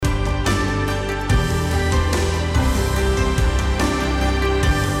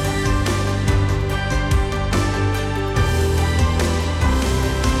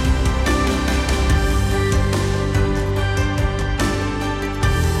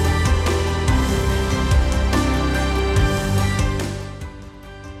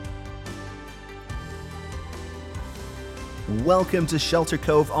welcome to Shelter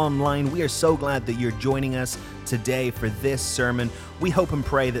Cove Online. We are so glad that you're joining us today for this sermon. We hope and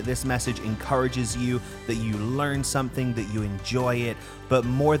pray that this message encourages you, that you learn something, that you enjoy it. But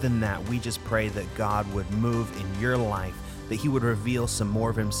more than that, we just pray that God would move in your life, that He would reveal some more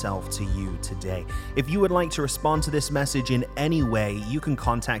of Himself to you today. If you would like to respond to this message in any way, you can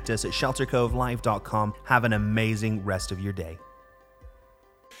contact us at sheltercovelive.com. Have an amazing rest of your day.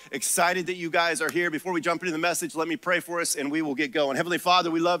 Excited that you guys are here. Before we jump into the message, let me pray for us and we will get going. Heavenly Father,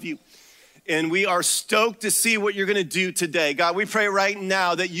 we love you and we are stoked to see what you're gonna do today. God, we pray right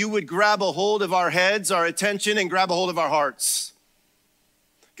now that you would grab a hold of our heads, our attention, and grab a hold of our hearts.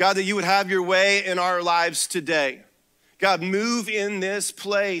 God, that you would have your way in our lives today. God, move in this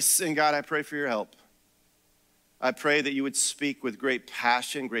place, and God, I pray for your help. I pray that you would speak with great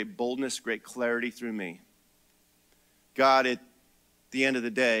passion, great boldness, great clarity through me. God, at the end of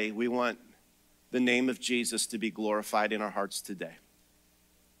the day, we want the name of Jesus to be glorified in our hearts today.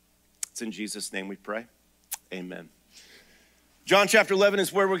 It's in Jesus' name we pray. Amen. John chapter 11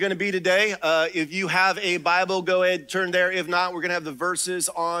 is where we're going to be today. If you have a Bible, go ahead, turn there. If not, we're going to have the verses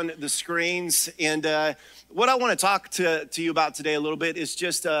on the screens. And what I want to talk to you about today a little bit is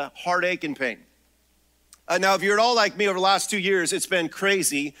just heartache and pain. Now, if you're at all like me over the last 2 years, it's been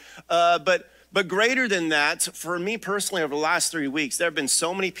crazy. But greater than that, for me personally, over the last 3 weeks, there have been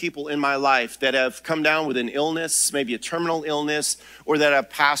so many people in my life that have come down with an illness, maybe a terminal illness, or that have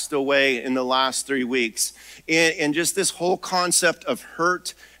passed away in the last 3 weeks. And just this whole concept of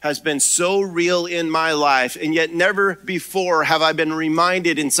hurt has been so real in my life, and yet never before have I been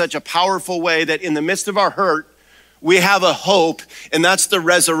reminded in such a powerful way that in the midst of our hurt, we have a hope, and that's the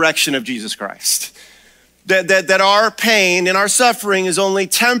resurrection of Jesus Christ. That our pain and our suffering is only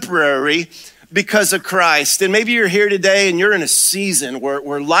temporary because of Christ. And maybe you're here today and you're in a season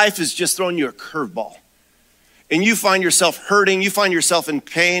where life is just throwing you a curveball. And you find yourself hurting, you find yourself in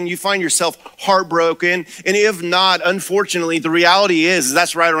pain, you find yourself heartbroken. And if not, unfortunately, the reality is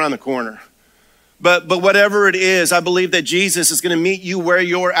that's right around the corner. But whatever it is, I believe that Jesus is going to meet you where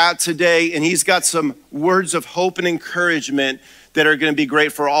you're at today. And He's got some words of hope and encouragement that are going to be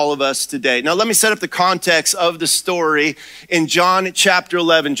great for all of us today. Now, let me set up the context of the story in John chapter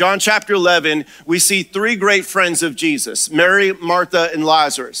 11. John chapter 11, we see three great friends of Jesus, Mary, Martha, and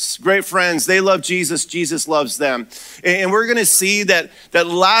Lazarus. Great friends. They love Jesus. Jesus loves them. And we're going to see that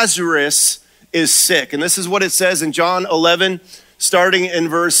Lazarus is sick. And this is what it says in John 11, starting in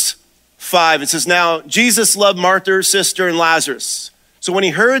verse 5. It says, "Now, Jesus loved Martha, her sister, and Lazarus. So when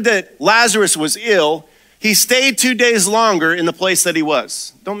He heard that Lazarus was ill, He stayed 2 days longer in the place that he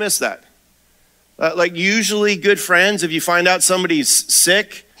was." Don't miss that. Like usually good friends, if you find out somebody's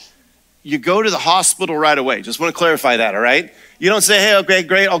sick, you go to the hospital right away. Just want to clarify that, all right? You don't say, "Hey, okay,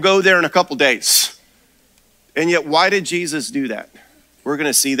 great, I'll go there in a couple days." And yet, why did Jesus do that? We're going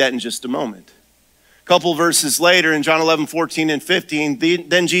to see that in just a moment. A couple verses later in John 11, 14 and 15,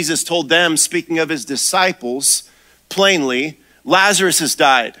 then Jesus told them, speaking of His disciples, plainly, "Lazarus has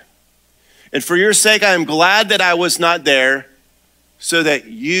died. And for your sake, I am glad that I was not there, so that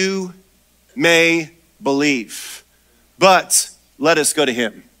you may believe. But let us go to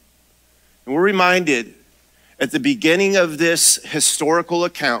him." And we're reminded at the beginning of this historical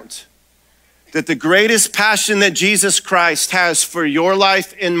account that the greatest passion that Jesus Christ has for your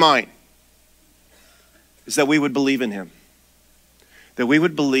life and mine is that we would believe in Him. That we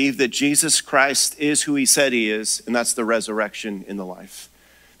would believe that Jesus Christ is who He said He is, and that's the resurrection in the life.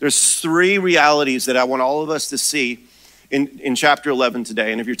 There's three realities that I want all of us to see in chapter 11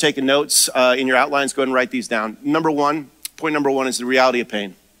 today. And if you're taking notes in your outlines, go ahead and write these down. Point number one is the reality of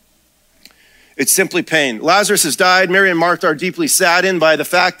pain. It's simply pain. Lazarus has died. Mary and Martha are deeply saddened by the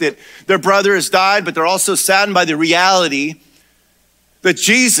fact that their brother has died, but they're also saddened by the reality that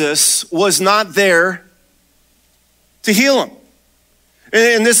Jesus was not there to heal him.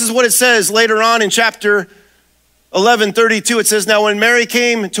 And this is what it says later on in chapter 11:32, it says, "Now when Mary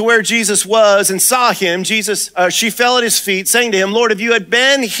came to where Jesus was and saw him, she fell at his feet, saying to him, 'Lord, if you had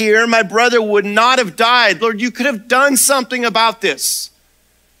been here, my brother would not have died. Lord, you could have done something about this.'"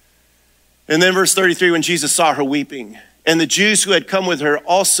 And then verse 33, when Jesus saw her weeping, and the Jews who had come with her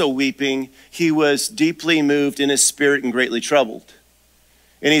also weeping, He was deeply moved in His spirit and greatly troubled.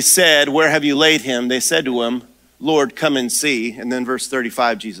 And He said, "Where have you laid him?" They said to Him, "Lord, come and see." And then verse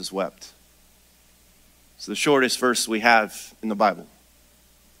 35, Jesus wept. It's the shortest verse we have in the Bible.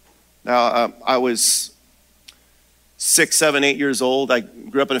 Now, I was 6, 7, 8 years old. I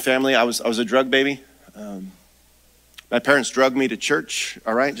grew up in a family. I was a drug baby. My parents drugged me to church.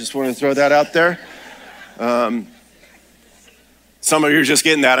 All right, just want to throw that out there. Some of you are just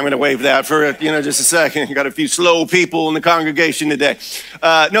getting that. I'm going to wave that for just a second. Got a few slow people in the congregation today.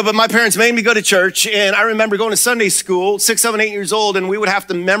 No, but my parents made me go to church, and I remember going to Sunday school, 6, 7, 8 years old, and we would have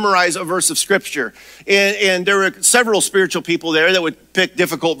to memorize a verse of scripture. And there were several spiritual people there that would pick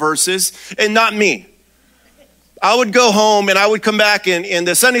difficult verses, and not me. I would go home and I would come back and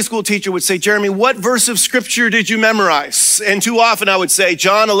the Sunday school teacher would say, Jeremy, what verse of scripture did you memorize? And too often I would say,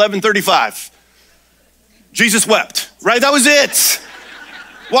 John 11:35. Jesus wept, right? That was it.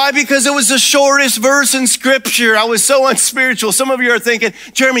 Why? Because it was the shortest verse in scripture. I was so unspiritual. Some of you are thinking,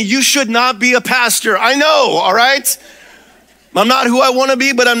 Jeremy, you should not be a pastor. I know, all right? I'm not who I want to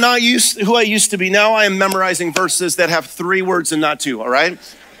be, but I'm not who I used to be. Now I am memorizing verses that have 3 words and not 2, all right?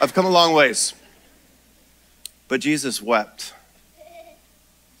 I've come a long ways. But Jesus wept.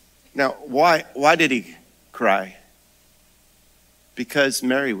 Now, why did he cry? Because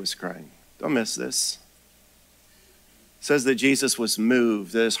Mary was crying. Don't miss this. It says that Jesus was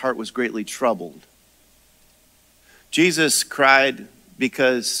moved, that his heart was greatly troubled. Jesus cried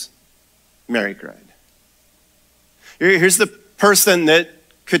because Mary cried. Here's the person that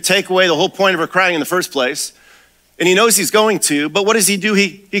could take away the whole point of her crying in the first place. And he knows he's going to, but what does he do?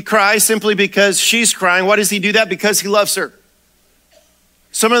 He cries simply because she's crying. Why does he do that? Because he loves her.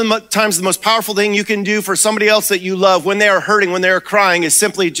 Some of the times the most powerful thing you can do for somebody else that you love when they are hurting, when they are crying, is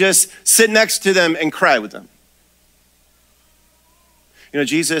simply just sit next to them and cry with them.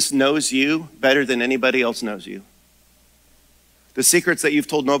 Jesus knows you better than anybody else knows you. The secrets that you've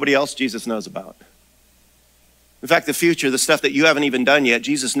told nobody else, Jesus knows about. In fact, the future, the stuff that you haven't even done yet,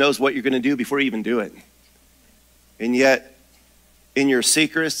 Jesus knows what you're going to do before you even do it. And yet, in your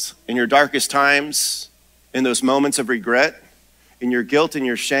secrets, in your darkest times, in those moments of regret, in your guilt and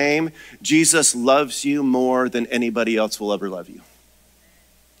your shame, Jesus loves you more than anybody else will ever love you.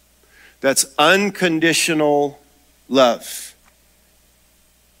 That's unconditional love.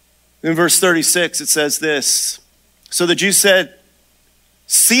 In verse 36, it says this, so the Jews said,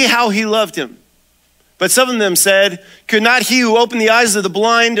 see how he loved him. But some of them said, could not he who opened the eyes of the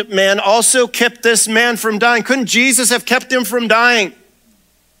blind man also kept this man from dying? Couldn't Jesus have kept him from dying?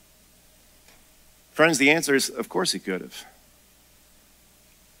 Friends, the answer is, of course he could have.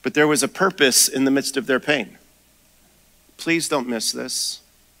 But there was a purpose in the midst of their pain. Please don't miss this.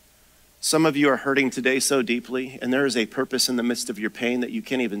 Some of you are hurting today so deeply, and there is a purpose in the midst of your pain that you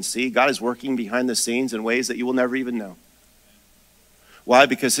can't even see. God is working behind the scenes in ways that you will never even know. Why?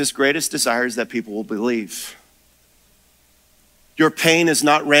 Because his greatest desire is that people will believe. Your pain is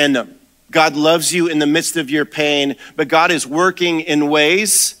not random. God loves you in the midst of your pain, but God is working in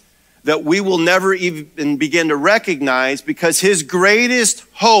ways that we will never even begin to recognize, because his greatest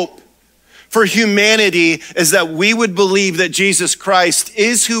hope for humanity is that we would believe that Jesus Christ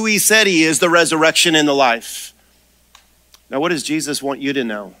is who he said he is, the resurrection and the life. Now, what does Jesus want you to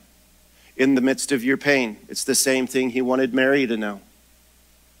know in the midst of your pain? It's the same thing he wanted Mary to know.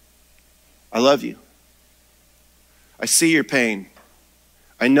 I love you. I see your pain.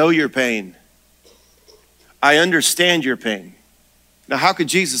 I know your pain. I understand your pain. Now, how could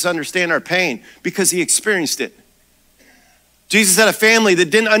Jesus understand our pain? Because he experienced it. Jesus had a family that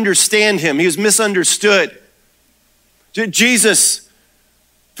didn't understand him. He was misunderstood. Jesus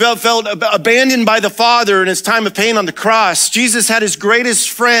felt abandoned by the Father in his time of pain on the cross. Jesus had his greatest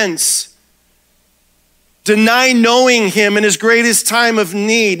friends deny knowing him in his greatest time of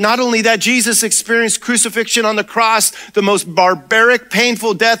need. Not only that, Jesus experienced crucifixion on the cross, the most barbaric,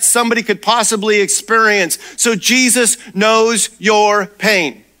 painful death somebody could possibly experience. So Jesus knows your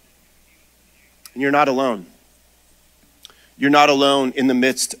pain. And you're not alone. You're not alone in the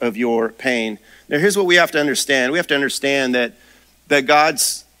midst of your pain. Now, here's what we have to understand. We have to understand that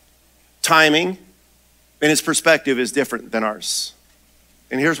God's timing and his perspective is different than ours.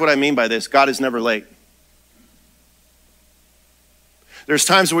 And here's what I mean by this. God is never late. There's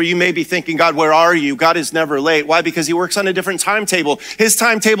times where you may be thinking, God, where are you? God is never late. Why? Because he works on a different timetable. His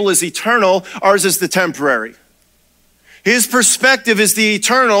timetable is eternal. Ours is the temporary. His perspective is the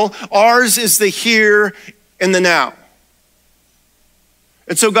eternal. Ours is the here and the now.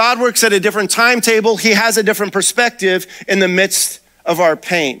 And so God works at a different timetable. He has a different perspective in the midst of our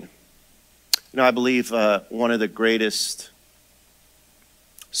pain. I believe one of the greatest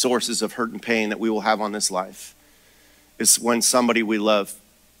sources of hurt and pain that we will have on this life is when somebody we love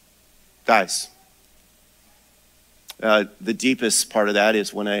dies. The deepest part of that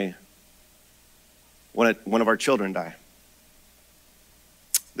is when one of our children die.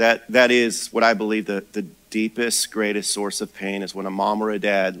 That is what I believe the deepest, greatest source of pain is when a mom or a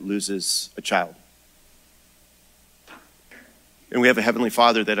dad loses a child. And we have a Heavenly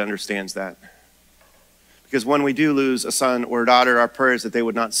Father that understands that. Because when we do lose a son or a daughter, our prayer is that they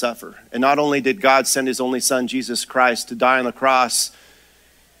would not suffer. And not only did God send his only son, Jesus Christ, to die on the cross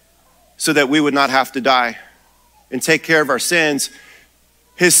so that we would not have to die and take care of our sins,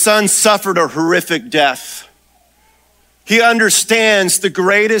 his son suffered a horrific death. He understands the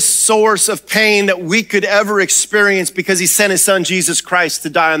greatest source of pain that we could ever experience because he sent his son, Jesus Christ, to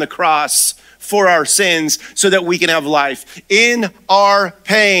die on the cross for our sins so that we can have life. In our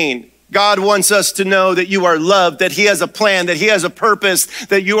pain, God wants us to know that you are loved, that he has a plan, that he has a purpose,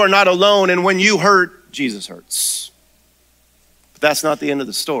 that you are not alone. And when you hurt, Jesus hurts. But that's not the end of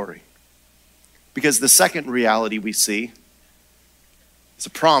the story. Because the second reality we see is a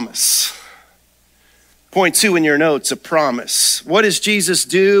promise. Point 2 in your notes, a promise. What does Jesus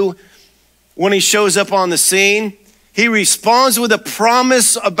do when he shows up on the scene? He responds with a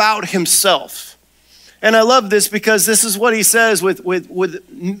promise about himself. And I love this because this is what he says with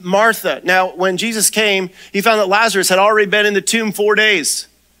Martha. Now, when Jesus came, he found that Lazarus had already been in the tomb 4 days.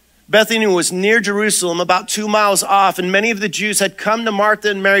 Bethany was near Jerusalem, about 2 miles off, and many of the Jews had come to Martha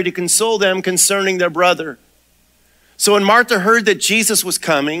and Mary to console them concerning their brother. So when Martha heard that Jesus was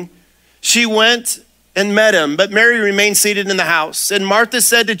coming, she went and met him, but Mary remained seated in the house. And Martha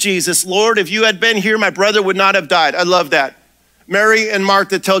said to Jesus, "Lord, if you had been here, my brother would not have died." I love that. Mary and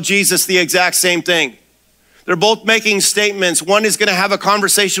Martha tell Jesus the exact same thing. They're both making statements. One is going to have a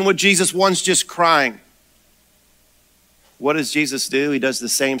conversation with Jesus. One's just crying. What does Jesus do? He does the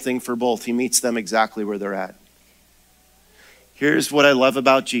same thing for both. He meets them exactly where they're at. Here's what I love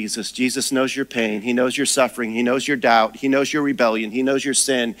about Jesus. Jesus knows your pain. He knows your suffering. He knows your doubt. He knows your rebellion. He knows your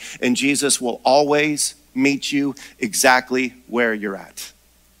sin. And Jesus will always meet you exactly where you're at.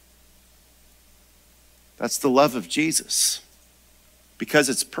 That's the love of Jesus, because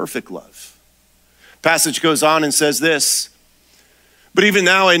it's perfect love. Passage goes on and says this, "But even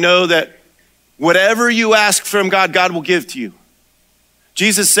now I know that whatever you ask from God, God will give to you."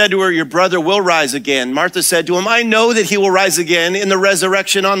 Jesus said to her, "Your brother will rise again." Martha said to him, "I know that he will rise again in the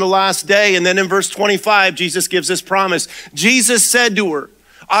resurrection on the last day." And then in verse 25, Jesus gives this promise. Jesus said to her,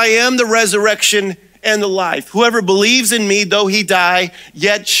 "I am the resurrection and the life. Whoever believes in me, though he die,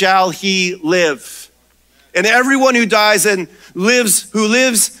 yet shall he live. And everyone who dies and who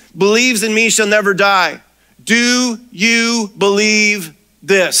lives, believes in me shall never die. Do you believe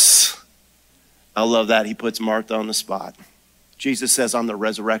this?" I love that. He puts Martha on the spot. Jesus says, "I'm the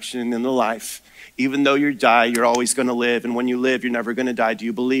resurrection and the life. Even though you die, you're always going to live. And when you live, you're never going to die. Do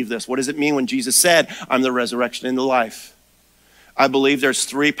you believe this?" What does it mean when Jesus said, "I'm the resurrection and the life"? I believe there's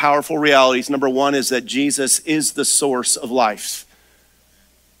 3 powerful realities. Number 1 is that Jesus is the source of life.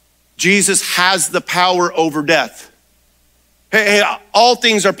 Jesus has the power over death. Hey, all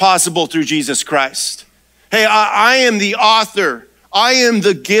things are possible through Jesus Christ. Hey, I am the author. I am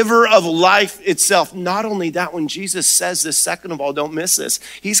the giver of life itself. Not only that, when Jesus says this, second of all, don't miss this,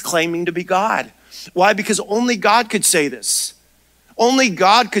 he's claiming to be God. Why? Because only God could say this. Only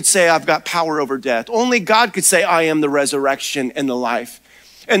God could say, "I've got power over death." Only God could say, "I am the resurrection and the life."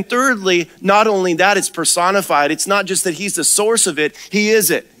 And thirdly, not only that, it's personified. It's not just that he's the source of it, he is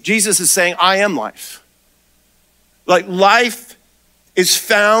it. Jesus is saying, "I am life." Like, life is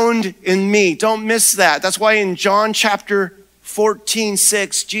found in me. Don't miss that. That's why in John chapter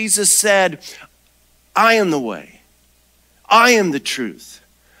 14:6, Jesus said, "I am the way. I am the truth.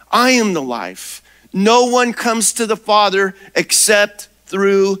 I am the life. No one comes to the Father except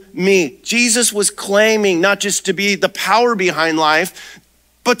through me." Jesus was claiming not just to be the power behind life,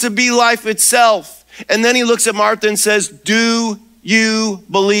 but to be life itself. And then he looks at Martha and says, "Do you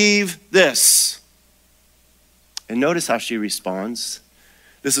believe this?" And notice how she responds.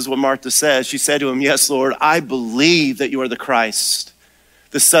 This is what Martha says. She said to him, "Yes, Lord, I believe that you are the Christ,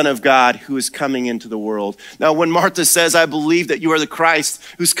 the Son of God who is coming into the world." Now, when Martha says, "I believe that you are the Christ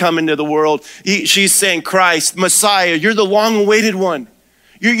who's come into the world," she's saying, Christ, Messiah, you're the long-awaited one.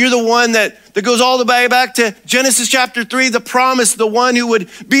 You're the one that goes all the way back to Genesis chapter 3, the promise, the one who would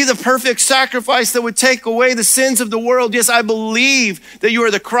be the perfect sacrifice that would take away the sins of the world. Yes, I believe that you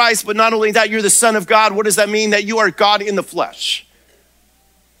are the Christ, but not only that, you're the Son of God. What does that mean? That you are God in the flesh.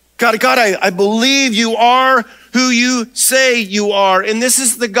 God, I believe you are who you say you are. And this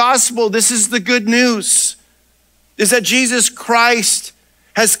is the gospel. This is the good news, is that Jesus Christ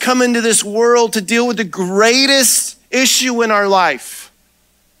has come into this world to deal with the greatest issue in our life.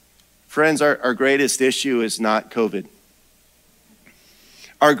 Friends, our greatest issue is not COVID.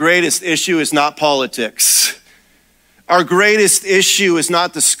 Our greatest issue is not politics. Our greatest issue is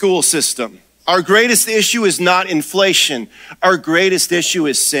not the school system. Our greatest issue is not inflation. Our greatest issue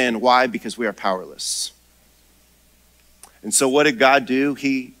is sin. Why? Because we are powerless. And so what did God do?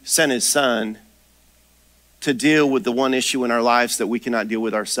 He sent his son to deal with the one issue in our lives that we cannot deal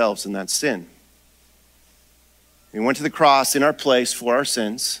with ourselves, and that's sin. He went to the cross in our place for our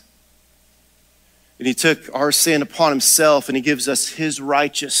sins. And he took our sin upon himself and he gives us his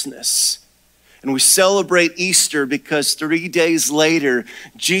righteousness. And we celebrate Easter because 3 days later,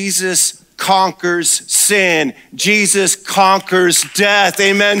 Jesus conquers sin. Jesus conquers death.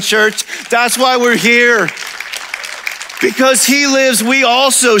 Amen, church? That's why we're here. Because he lives, we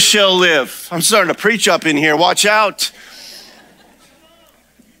also shall live. I'm starting to preach up in here. Watch out.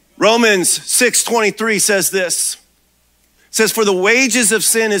 Romans 6:23 says this. It says, for the wages of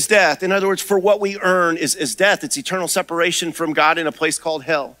sin is death. In other words, for what we earn is death. It's eternal separation from God in a place called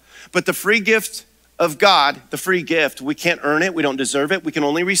hell. But the free gift of God, the free gift, we can't earn it, we don't deserve it, we can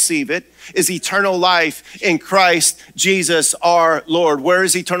only receive it, is eternal life in Christ Jesus our Lord. Where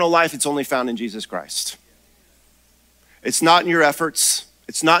is eternal life? It's only found in Jesus Christ. It's not in your efforts.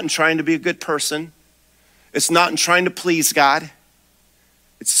 It's not in trying to be a good person. It's not in trying to please God.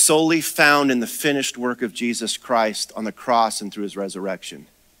 It's solely found in the finished work of Jesus Christ on the cross and through his resurrection.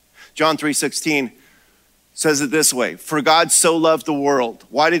 John 3:16 says it this way, for God so loved the world.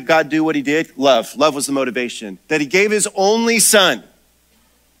 Why did God do what he did? Love. Love was the motivation. That he gave his only son.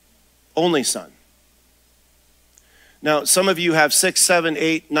 Only son. Now, some of you have 6, 7,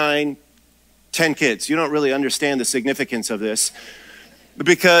 8, 9, 10 kids. You don't really understand the significance of this.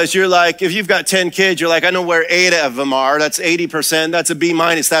 Because you're like, if you've got 10 kids, you're like, I know where 8 of them are. That's 80%. That's a B-,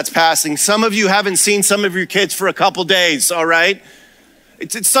 that's passing. Some of you haven't seen some of your kids for a couple days, all right?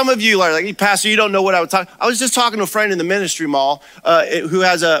 Some of you are like, Pastor, you don't know what I was talking. I was just talking to a friend in the ministry mall who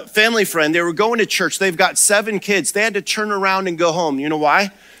has a family friend. They were going to church. They've got 7 kids. They had to turn around and go home. You know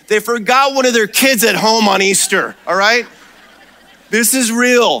why? They forgot one of their kids at home on Easter, all right? This is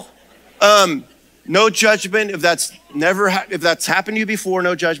real. No judgment if that's happened to you before.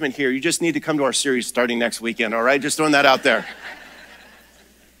 No judgment here. You just need to come to our series starting next weekend. All right, just throwing that out there.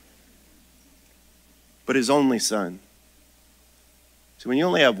 But his only son. So when you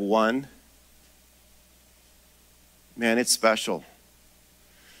only have one, man, it's special.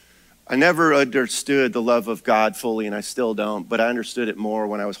 I never understood the love of God fully, and I still don't. But I understood it more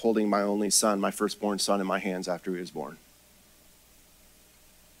when I was holding my only son, my firstborn son, in my hands after he was born.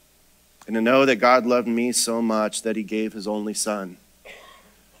 And to know that God loved me so much that he gave his only son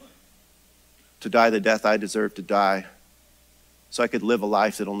to die the death I deserved to die so I could live a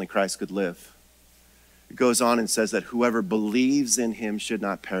life that only Christ could live. It goes on and says that whoever believes in him should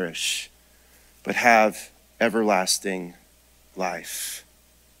not perish, but have everlasting life.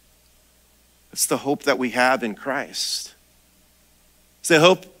 That's the hope that we have in Christ. So the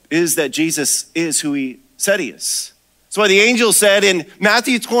hope is that Jesus is who he said he is. That's why the angel said in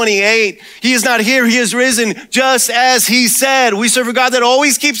Matthew 28, he is not here, he is risen, just as he said. We serve a God that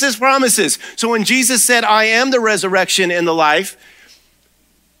always keeps his promises. So when Jesus said, I am the resurrection and the life,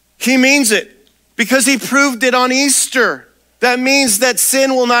 he means it because he proved it on Easter. That means that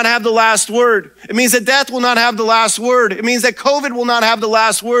sin will not have the last word. It means that death will not have the last word. It means that COVID will not have the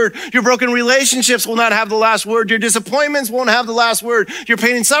last word. Your broken relationships will not have the last word. Your disappointments won't have the last word. Your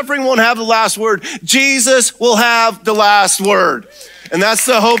pain and suffering won't have the last word. Jesus will have the last word. And that's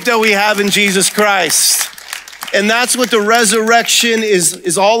the hope that we have in Jesus Christ. And that's what the resurrection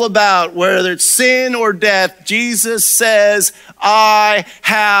is all about. Whether it's sin or death, Jesus says, I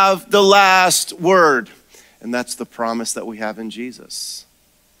have the last word. And that's the promise that we have in Jesus.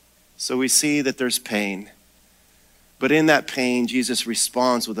 So we see that there's pain. But in that pain, Jesus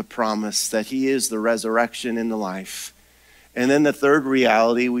responds with a promise that he is the resurrection and the life. And then the third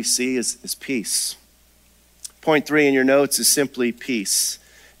reality we see is peace. Point 3 in your notes is simply peace.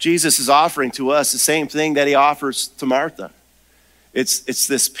 Jesus is offering to us the same thing that he offers to Martha. It's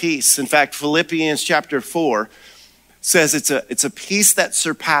this peace. In fact, Philippians chapter 4 says it's a peace that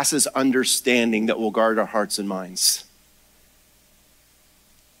surpasses understanding that will guard our hearts and minds.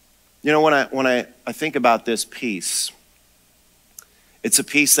 You know, when I think about this peace, it's a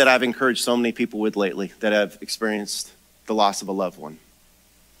peace that I've encouraged so many people with lately that have experienced the loss of a loved one.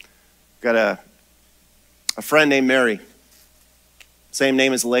 Got a friend named Mary, same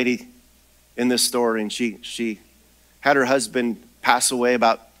name as the lady in this story, and she had her husband pass away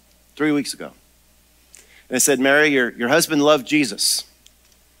about 3 weeks ago. And I said, Mary, your husband loved Jesus.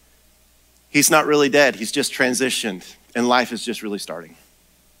 He's not really dead. He's just transitioned, and life is just really starting.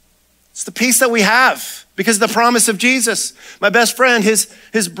 It's the peace that we have because of the promise of Jesus. My best friend,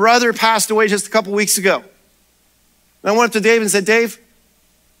 his brother passed away just a couple weeks ago. And I went up to Dave and said, Dave,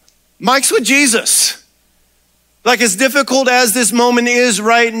 Mike's with Jesus. Like as difficult as this moment is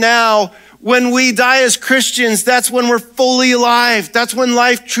right now, When we die as Christians, that's when we're fully alive. That's when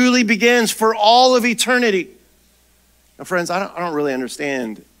life truly begins for all of eternity. Now, friends, I don't really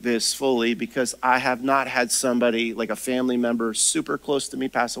understand this fully because I have not had somebody like a family member super close to me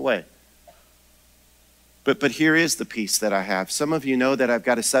pass away. But here is the peace that I have. Some of you know that I've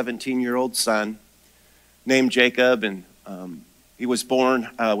got a 17-year-old son named Jacob, and he was born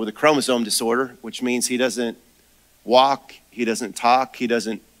with a chromosome disorder, which means he doesn't walk, he doesn't talk, he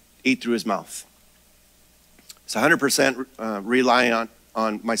doesn't eat through his mouth. It's 100% relying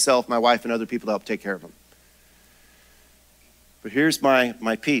on myself, my wife, and other people to help take care of him. But here's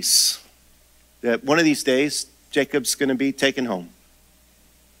my peace, that one of these days, Jacob's going to be taken home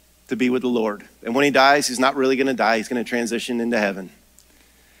to be with the Lord. And when he dies, he's not really going to die. He's going to transition into heaven.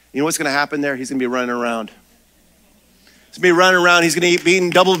 You know what's going to happen there? He's going to be running around. He's going to be running around. He's going to be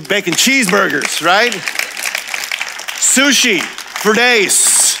eating double bacon cheeseburgers, right? Sushi for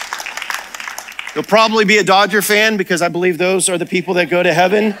days. He'll probably be a Dodger fan because I believe those are the people that go to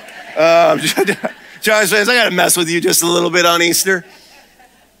heaven. Giants fans, I got to mess with you just a little bit on Easter.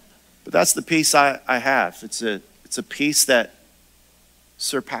 But that's the peace I have. It's a peace that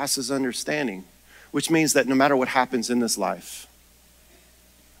surpasses understanding, which means that no matter what happens in this life,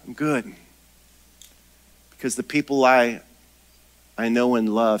 I'm good. Because the people I know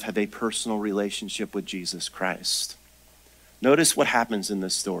and love have a personal relationship with Jesus Christ. Notice what happens in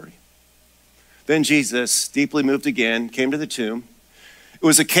this story. Then Jesus, deeply moved again, came to the tomb. It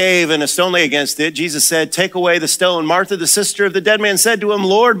was a cave and a stone lay against it. Jesus said, "Take away the stone." Martha, the sister of the dead man, said to him,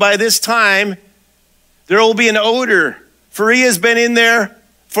 "Lord, by this time there will be an odor, for he has been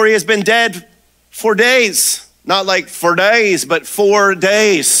dead 4 days." Not like 4 days, but 4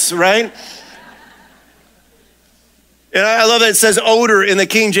 days, right? And I love that it says odor in the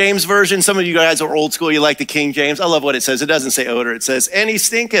King James Version. Some of you guys are old school, you like the King James. I love what it says. It doesn't say odor, it says, "and he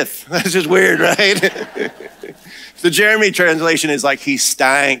stinketh." That's just weird, right? The Jeremy translation is like, he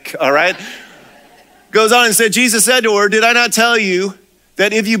stank, all right? Goes on and said, Jesus said to her, "Did I not tell you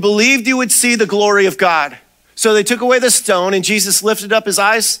that if you believed, you would see the glory of God?" So they took away the stone, and Jesus lifted up his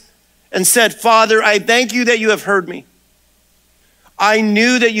eyes and said, "Father, I thank you that you have heard me. I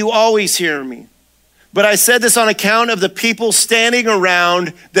knew that you always hear me. But I said this on account of the people standing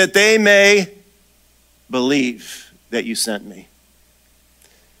around, that they may believe that you sent me."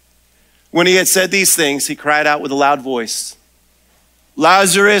 When he had said these things, he cried out with a loud voice,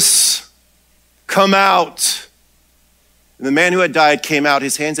 "Lazarus, come out." And the man who had died came out,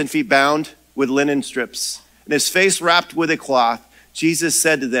 his hands and feet bound with linen strips, and his face wrapped with a cloth. Jesus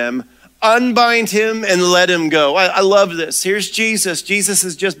said to them, "Unbind him and let him go." I love this. Here's Jesus. Jesus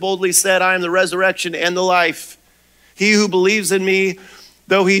has just boldly said, "I am the resurrection and the life. He who believes in me,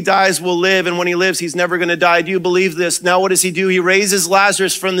 though he dies, will live. And when he lives, he's never going to die. Do you believe this?" Now what does he do? He raises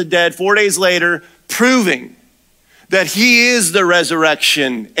Lazarus from the dead 4 days later, proving that he is the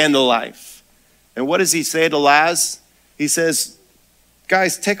resurrection and the life. And what does he say to Laz? He says,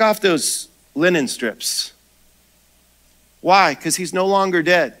 "Guys, take off those linen strips." Why? Because he's no longer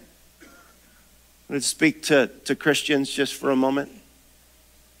dead. I'm going to speak to Christians just for a moment.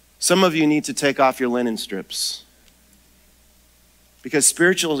 Some of you need to take off your linen strips. Because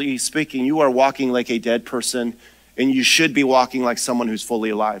spiritually speaking, you are walking like a dead person, and you should be walking like someone who's fully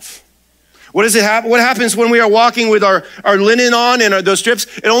alive. What happens when we are walking with our linen on and those strips?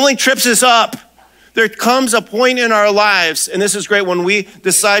 It only trips us up. There comes a point in our lives, and this is great, when we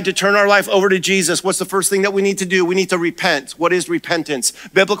decide to turn our life over to Jesus. What's the first thing that we need to do? We need to repent. What is repentance?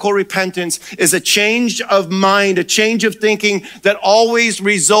 Biblical repentance is a change of mind, a change of thinking that always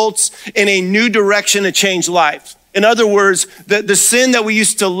results in a new direction to change life. In other words, the sin that we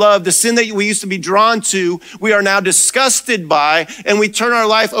used to love, the sin that we used to be drawn to, we are now disgusted by, and we turn our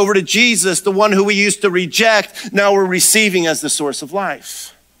life over to Jesus, the one who we used to reject. Now we're receiving as the source of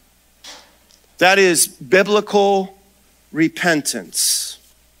life. That is biblical repentance.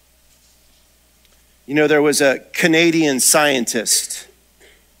 You know, there was a Canadian scientist,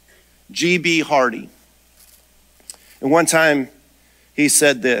 G.B. Hardy. And one time he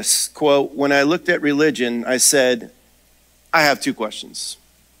said this, quote, "When I looked at religion, I said, I have two questions."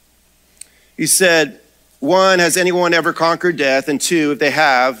 He said, one, has anyone ever conquered death? And two, if they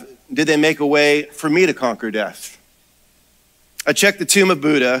have, did they make a way for me to conquer death? I checked the tomb of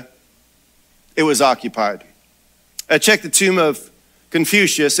Buddha. It was occupied. I checked the tomb of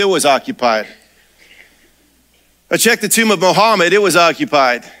Confucius. It was occupied. I checked the tomb of Muhammad. It was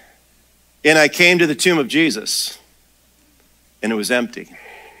occupied. And I came to the tomb of Jesus, and it was empty.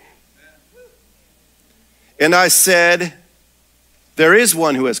 And I said, there is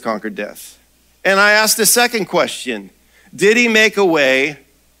one who has conquered death. And I asked the second question, did he make a way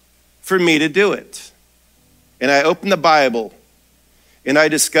for me to do it. And I opened the Bible and I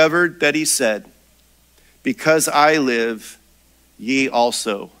discovered that he said, because I live, ye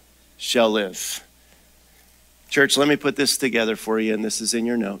also shall live. Church, let me put this together for you, and this is in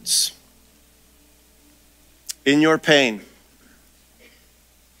your notes. In your pain,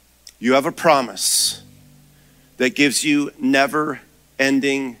 you have a promise that gives you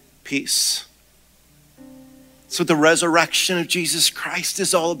never-ending peace. That's what the resurrection of Jesus Christ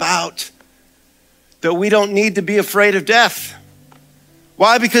is all about. That we don't need to be afraid of death.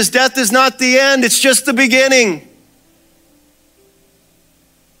 Why? Because death is not the end, it's just the beginning.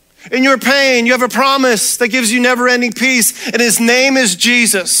 In your pain, you have a promise that gives you never-ending peace, and his name is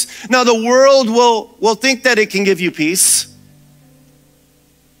Jesus. Now, the world will think that it can give you peace,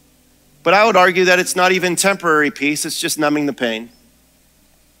 but I would argue that it's not even temporary peace, it's just numbing the pain.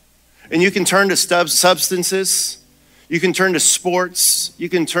 And you can turn to substances, you can turn to sports, you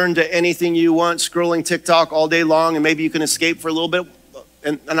can turn to anything you want, scrolling TikTok all day long, and maybe you can escape for a little bit.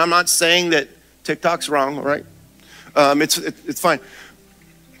 And I'm not saying that TikTok's wrong, all right? It's fine.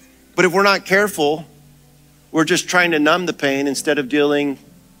 But if we're not careful, we're just trying to numb the pain instead of dealing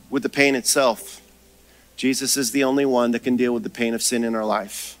with the pain itself. Jesus is the only one that can deal with the pain of sin in our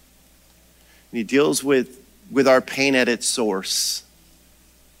life. And he deals with our pain at its source.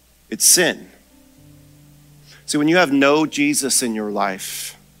 It's sin. See, when you have no Jesus in your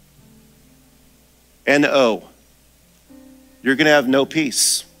life, N-O, you're going to have no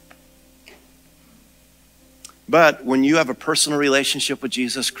peace. But when you have a personal relationship with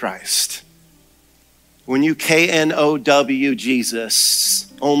Jesus Christ, when you K-N-O-W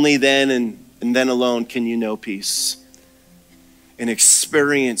Jesus, only then and then alone can you know peace and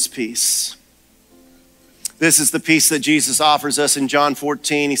experience peace. This is the peace that Jesus offers us in John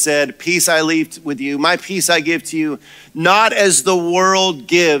 14. He said, peace I leave with you, my peace I give to you, not as the world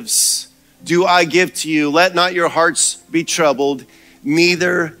gives, do I give to you. Let not your hearts be troubled,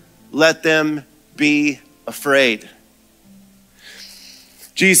 neither let them be afraid.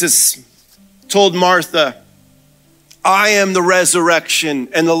 Jesus told Martha, I am the resurrection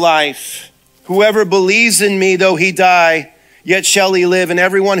and the life. Whoever believes in me, though he die, yet shall he live. And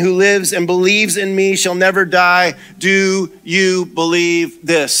everyone who lives and believes in me shall never die. Do you believe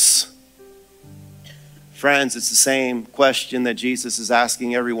this? Friends, it's the same question that Jesus is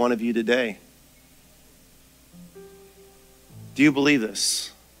asking every one of you today. Do you believe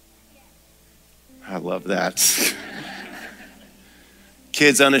this? I love that.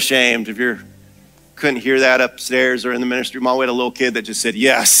 Kids unashamed. If you couldn't hear that upstairs or in the ministry, Mom, we had a little kid that just said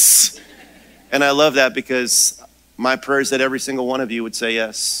yes. And I love that because my prayer is that every single one of you would say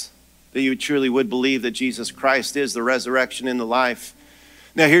yes. That you truly would believe that Jesus Christ is the resurrection and the life.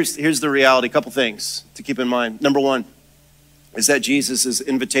 Now here's the reality, a couple things to keep in mind. Number one is that Jesus'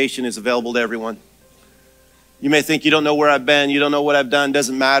 invitation is available to everyone. You may think you don't know where I've been, you don't know what I've done,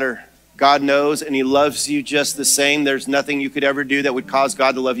 doesn't matter. God knows and he loves you just the same. There's nothing you could ever do that would cause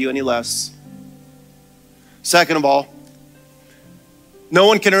God to love you any less. Second of all, no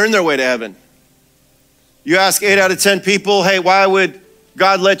one can earn their way to heaven. You ask 8 out of 10 people, hey, why would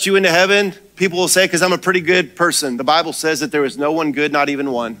God let you into heaven? People will say, because I'm a pretty good person. The Bible says that there is no one good, not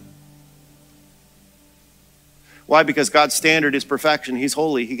even one. Why? Because God's standard is perfection. He's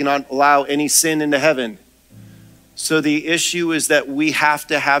holy. He cannot allow any sin into heaven. So the issue is that we have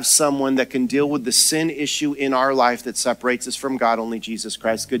to have someone that can deal with the sin issue in our life that separates us from God. Only Jesus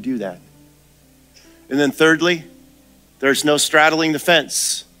Christ could do that. And then thirdly, there's no straddling the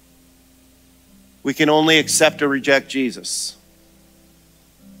fence. We can only accept or reject Jesus.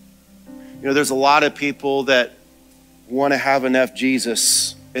 You know, there's a lot of people that want to have enough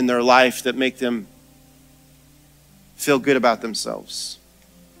Jesus in their life that make them feel good about themselves.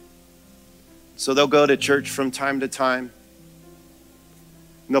 So they'll go to church from time to time.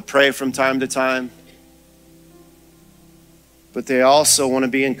 And they'll pray from time to time. But they also want to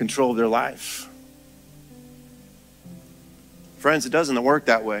be in control of their life. Friends, it doesn't work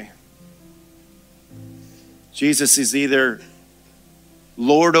that way. Jesus is either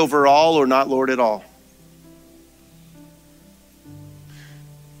Lord over all or not Lord at all.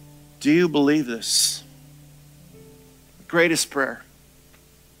 Do you believe this? The greatest prayer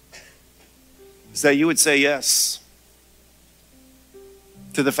is that you would say yes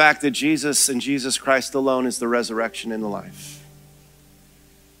to the fact that Jesus and Jesus Christ alone is the resurrection and the life.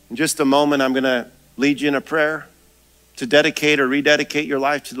 In just a moment, I'm going to lead you in a prayer to dedicate or rededicate your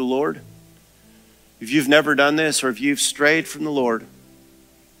life to the Lord. If you've never done this or if you've strayed from the Lord,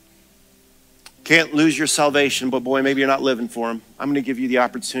 can't lose your salvation, but boy, maybe you're not living for him. I'm going to give you the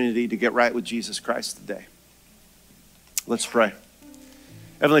opportunity to get right with Jesus Christ today. Let's pray.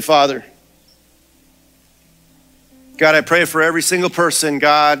 Heavenly Father, God, I pray for every single person,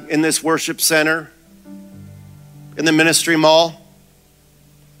 God, in this worship center, in the ministry mall,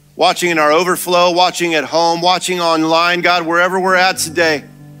 watching in our overflow, watching at home, watching online, God, wherever we're at today.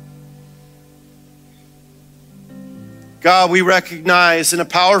 God, we recognize in a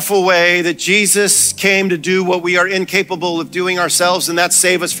powerful way that Jesus came to do what we are incapable of doing ourselves, and that's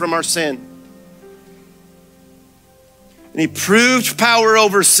save us from our sin. And he proved power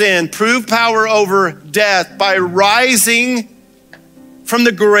over sin, proved power over death by rising from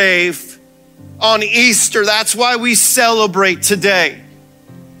the grave on Easter. That's why we celebrate today.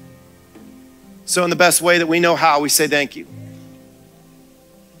 So in the best way that we know how, we say thank you.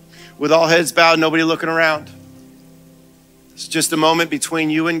 With all heads bowed, nobody looking around. It's just a moment between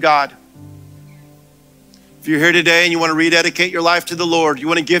you and God. If you're here today and you want to rededicate your life to the Lord, you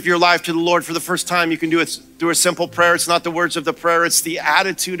want to give your life to the Lord for the first time, you can do it through a simple prayer. It's not the words of the prayer, it's the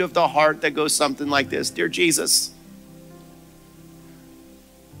attitude of the heart that goes something like this. Dear Jesus,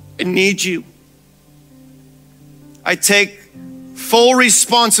 I need you. I take full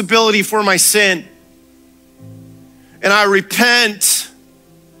responsibility for my sin. And I repent.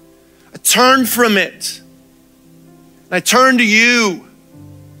 I turn from it. And I turn to you.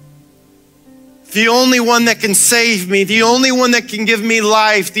 The only one that can save me, the only one that can give me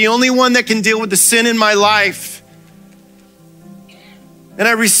life, the only one that can deal with the sin in my life. And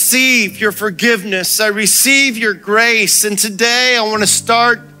I receive your forgiveness. I receive your grace. And today I want to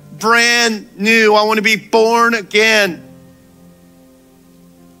start brand new. I want to be born again.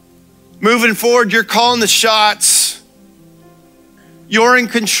 Moving forward, you're calling the shots. You're in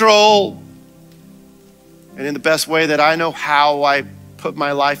control. And in the best way that I know how, I put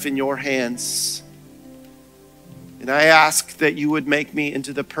my life in your hands. And I ask that you would make me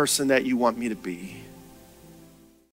into the person that you want me to be.